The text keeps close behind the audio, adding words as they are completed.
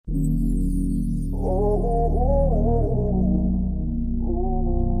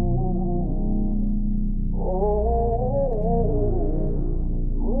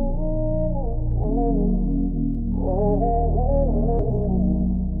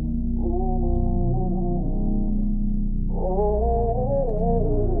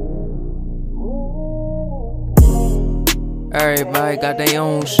Everybody got their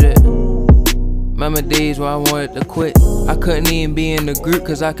own shit. Remember days where I wanted to quit. I couldn't even be in the group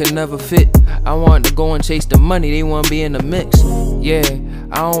cause I could never fit. I wanted to go and chase the money, they wanna be in the mix. Yeah,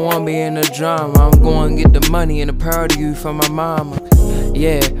 I don't wanna be in the drama. I'm going to get the money and the proud of you from my mama.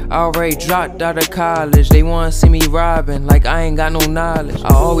 Yeah, I already dropped out of college. They wanna see me robbing like I ain't got no knowledge.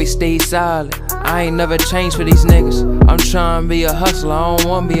 I always stay solid, I ain't never changed for these niggas. I'm trying to be a hustler, I don't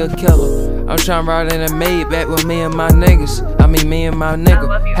wanna be a killer. I'm trying to ride in a Maybach with me and my niggas. I mean me and my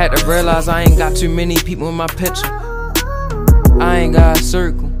nigga. Had to realize I ain't got too many people in my picture. I ain't got a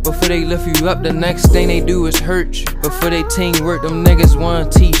circle. Before they lift you up, the next thing they do is hurt you. Before they teamwork, them niggas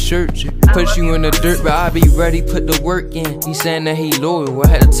want t-shirt you. Put you in the dirt, but I be ready, put the work in. He saying that he loyal, I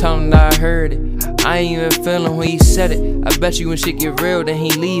had to tell him that I heard it. I ain't even feeling when he said it. I bet you when shit get real, then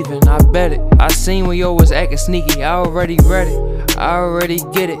he leaving, I bet it. I seen when yo was acting sneaky, I already read it. I already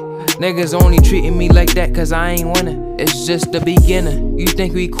get it. Niggas only treating me like that cause I ain't winning. It's just the beginning. You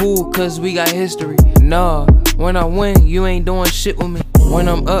think we cool cause we got history? Nah, when I win, you ain't doing shit with me. When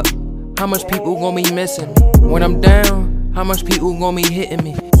I'm up, how much people gon' be missing me? When I'm down, how much people gon' be hitting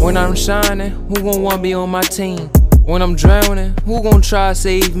me? When I'm shining, who gon' wanna be on my team? When I'm drowning, who gon' try to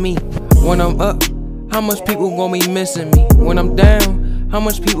save me? When I'm up, how much people gon' be missing me? When I'm down, how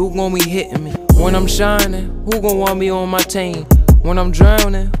much people gon' be hitting me? When I'm shining, who gon' wanna be on my team? When I'm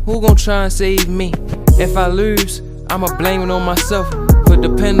drowning, who gon' try and save me? If I lose, I'ma blame it on myself for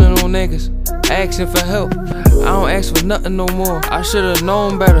depending on niggas, asking for help. I don't ask for nothing no more. I should've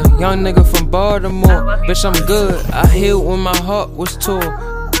known better, young nigga from Baltimore. Bitch, I'm good, I healed when my heart was tore.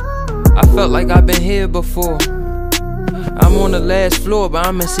 I felt like I've been here before. I'm on the last floor, but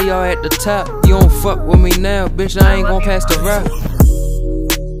I'ma see y'all at the top. You don't fuck with me now, bitch, I ain't gon' pass the route.